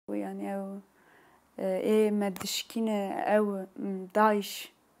يعني أو مدشكين أو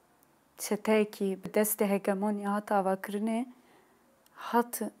داعش ستاكي بدست هجموني هات أفكرني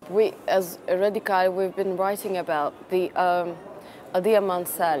هات. We, as a radical, we've been writing about the Adıyaman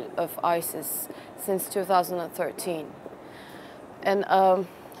cell of ISIS since 2013, and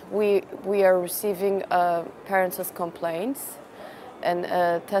we are receiving parents' complaints and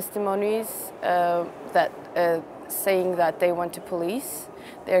testimonies that saying that they went to police,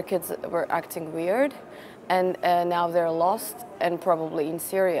 their kids were acting weird, and now they're lost and probably in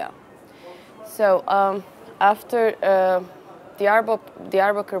Syria. So after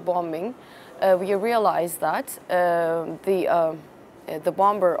Diyarbakir bombing, we realized that the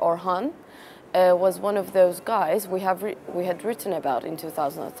bomber Orhan was one of those guys we had written about in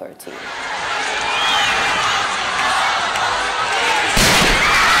 2013.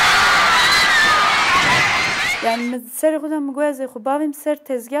 يعني من سر خودم مگویز خو باویم سر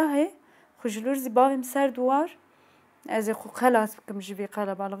تزگاهی خوشلور زی باویم سر دوار از خو خلاص بکم جوی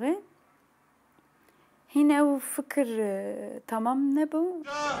قلب بالغی هنا او فکر tamam ne bu?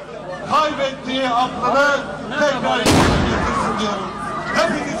 Kaybettiği aklını tekrar getirsin diyorum.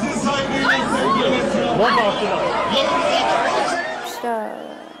 Hepinizin saygıyla İşte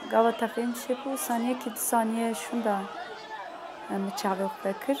gava takayım şey bu saniye ki saniye şunda متشعبق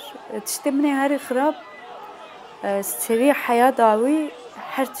فكر تشتمني هاري خراب سري حياة داوي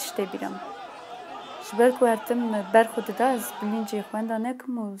هر تشتي بيرم شبرك وارتم برخود داز بلينجي خواندا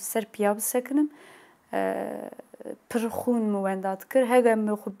نكم و سر بياب سكنم پرخون موندات كر هاگا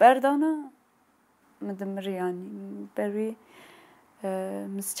مخو بردانا مدمر يعني بروي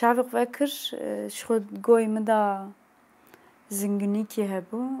متشعبق فكر شخود قوي مدا زنگني كي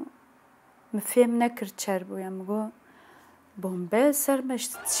هبو مفهم نكر تشربو يعني مگو bombe serme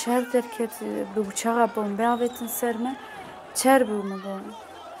işte dışarı derket bu uçağa bombe avetin serme çer bu mu bu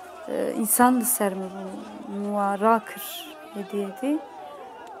insan da serme bu muarakır hedi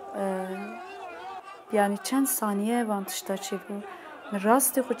yani çen saniye avantajda çebu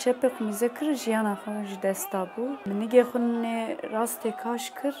rastı xu çepe xmize kır jiyana xu desta bu nige xu ne rastı kaş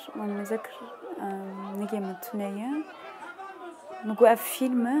kır mize kır nige mutneye mugu ev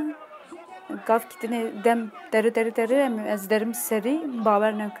filmi gav kitine dem deri ez derim seri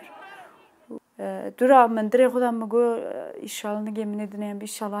baver nekir. Dura mendire xudam mugu inşallah nige mine dineyim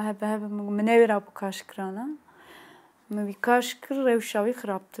inşallah hebe mugu mine vera bu kaşkrana. Mu kaşkır revşavi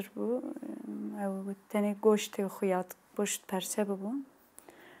xiraptır bu. Ev tene goşte xuyat boşt perse bu.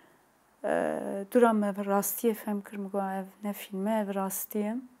 Dura me rastiye fem kır mugu ev ne filme ev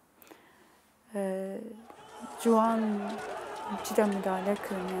rastiye. Juan cidden müdahale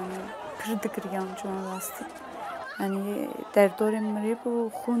kırın yani. Pırdıkır yan juan rasti. Yani derdorem mri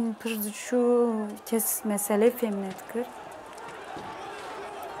bu khun pırdı şu kes mesele femnet kır.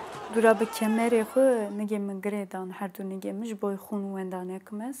 Dura be kemere xu nigem gredan her du nigemiş boy khun wendan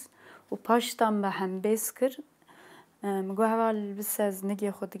ekmes. U paştan be hem beskir. Mgo haval bisaz nige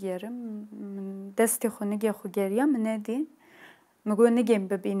xu digerim. Desti xu nige xu geriyam ne di. Mgo nigem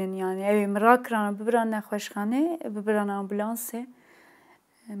bebinin yani. Ev mrakran bibran nekhoşkhane bibran ambulanse.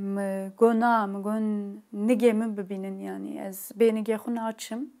 Mgona mgon nigemi bebinin yani. Ez be nige xu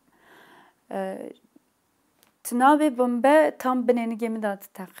naçım. Tnavi bombe tam bine nigemi da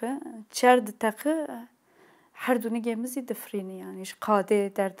takı. Çerd takı. Her du nigemizi difrini yani. İş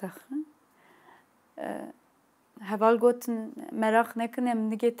qade der takı. Heval gotin merak nekin em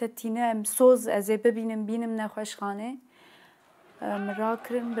nige tetine em soz ez bebinin binim nekhoşkhane. Merak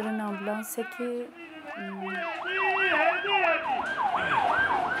kırın birin ambulanse ki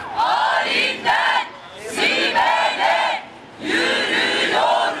halinden zibele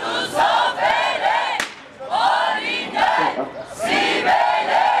yürüyoruz zafere halinden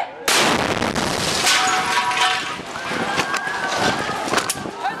zibele.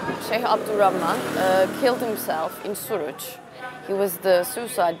 Sheikh Abdurrahman killed himself in Suruç. He was the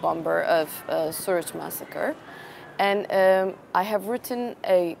suicide bomber of Suruç massacre. And I have written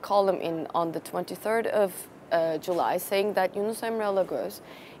a column on the 23rd of July saying that Yunus Emre Alagöz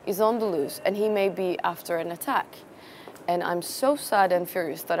is on the loose and he may be after an attack. And I'm so sad and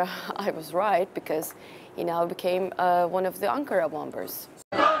furious that I was right because he now became one of the Ankara bombers.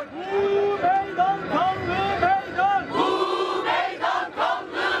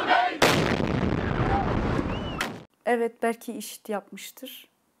 evet belki işit yapmıştır.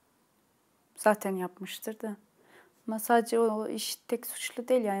 Zaten yapmıştır da. Ama sadece o iş tek suçlu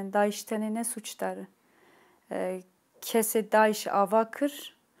değil yani DAEŞ'ten ne suçları? Kese DAEŞ ava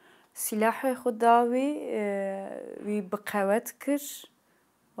kır, silahı xudavi ve bıkavet kır,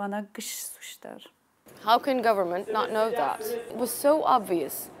 bana kış suçlar. How can government not know that? It was so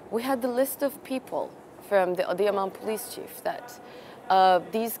obvious we had the list of people from the Adıyaman police chief that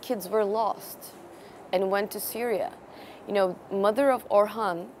these kids were lost and went to Syria. You know, mother of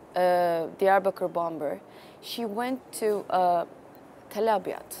Orhan, Diyarbakir bomber, she went to Tel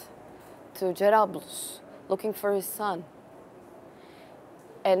Abyad, to Jarablus, looking for his son.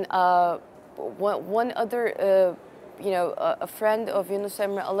 And one other, you know, a friend of Yunus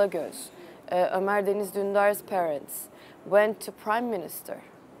Emre Alagöz, Ömer Deniz Dündar's parents, went to Prime Minister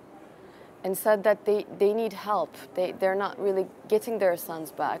and said that they need help. They're not really getting their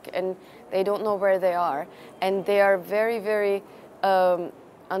sons back, and they don't know where they are. And they are very, very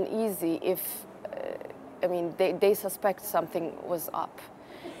uneasy if, I mean, they suspect something was up.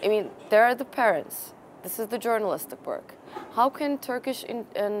 I mean, there are the parents. This is the journalistic work. How can Turkish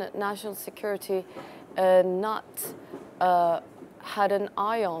national security not had an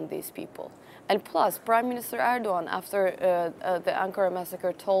eye on these people? And plus, Prime Minister Erdogan, after the Ankara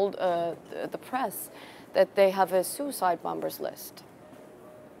massacre, told the press that they have a suicide bombers list.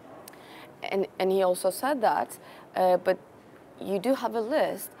 And he also said that, but you do have a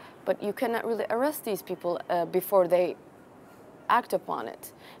list, but you cannot really arrest these people before they act upon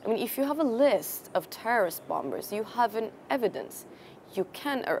it. I mean, if you have a list of terrorist bombers, you have an evidence. You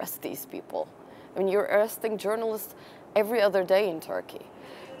can arrest these people. I mean, you're arresting journalists every other day in Turkey.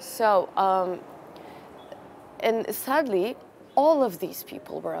 So, and sadly, all of these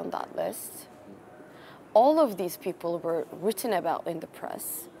people were on that list. All of these people were written about in the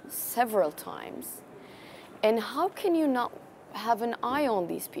press several times. And how can you not have an eye on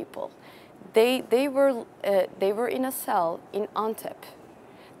these people? They were in a cell in Antep.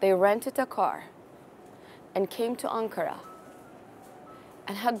 They rented a car and came to Ankara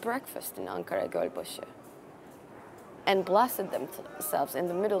and had breakfast in Ankara Gölbaşı and blasted themselves in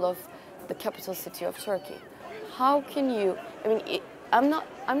the middle of the capital city of Turkey. How can you? I mean,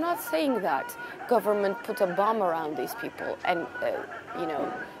 I'm not saying that government put a bomb around these people and you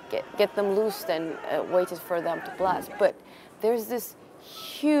know, get them loosed and waited for them to blast. But there's this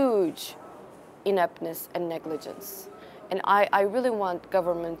huge ineptness and negligence, and I really want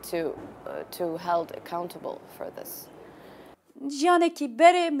government to held accountable for this. جیانێکی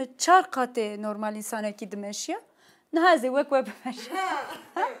بەرێ من 4 قاتێ نۆرمال ئینسانێکی دمەشیە نهازێ وەک وە بمەشە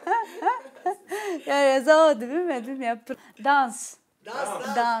ێزا دبمە دنیا دانس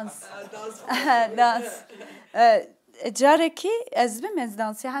جارێکی ئەز بم ئەز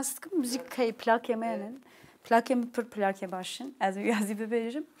دانسی هەست بکەم موزیکای پلاکێ منن پلاکێ من پڕ پلاکێ باشن ئەز یازی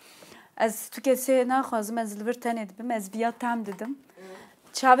ببێژم ئەز تو کەسێ ناخوازم ئەز لەبەر تەنێ دبم ئەز بیا تام ددم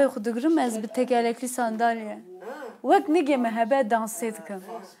چاوێ خو دگرم ئەز bi tekerlekli sandalye وەک نگێمە هەبە دانسێ دکەم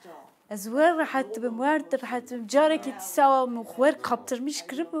ئەز وەر ڕەحەت دبم وەر ڕەحەت دبم جارێکی تیساوە من خوێر قەپترمیش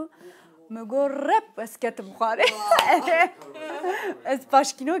کردبوو مگۆ ڕەپ ئەس کەتم خوارێ ئەز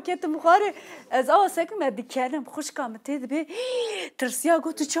پاشکینۆ کێتم خوارێ ئەز ئەوە سەکم ئە دیکەرم خوشکا من تێ دەبێ ترسیا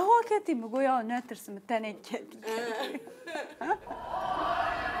گۆ تو چاوا کەتی مگۆ یا نەترسم تەنێ کەتی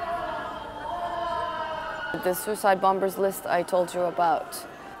The suicide bombers list I told you about,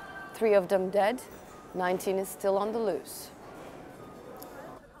 3 of them dead, 19 is still on the loose.